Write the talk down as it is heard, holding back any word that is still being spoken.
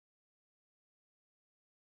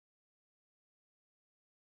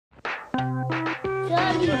Oppan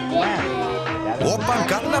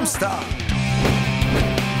Gangnam Style.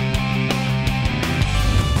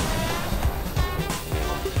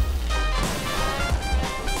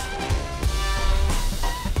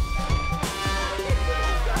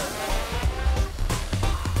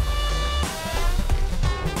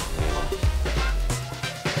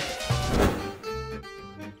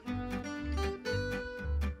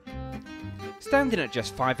 Standing at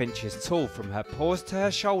just 5 inches tall from her paws to her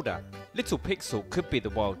shoulder, little Pixel could be the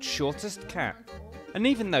world's shortest cat. And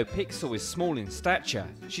even though Pixel is small in stature,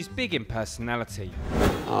 she's big in personality.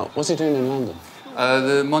 What's he doing in London?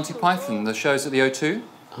 The Monty Python, the show's at the O2.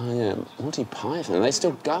 Oh, yeah, Monty Python, are they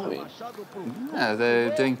still going? Yeah,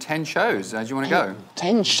 they're doing 10 shows. Do you want to go?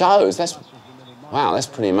 10 shows? Wow, that's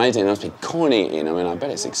pretty amazing. It must be coin eating. I mean, I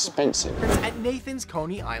bet it's expensive. At Nathan's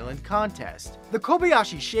Coney Island contest. The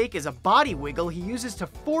Kobayashi Shake is a body wiggle he uses to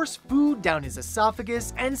force food down his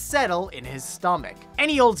esophagus and settle in his stomach.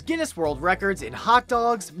 And he holds Guinness World Records in hot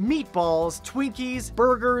dogs, meatballs, Twinkies,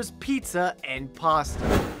 burgers, pizza, and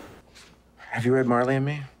pasta. Have you read Marley and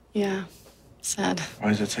Me? Yeah, sad. Why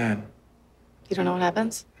is it sad? You don't know what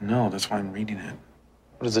happens? No, that's why I'm reading it.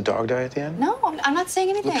 Does the dog die at the end? No, I'm not saying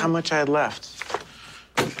anything. Look how much I had left.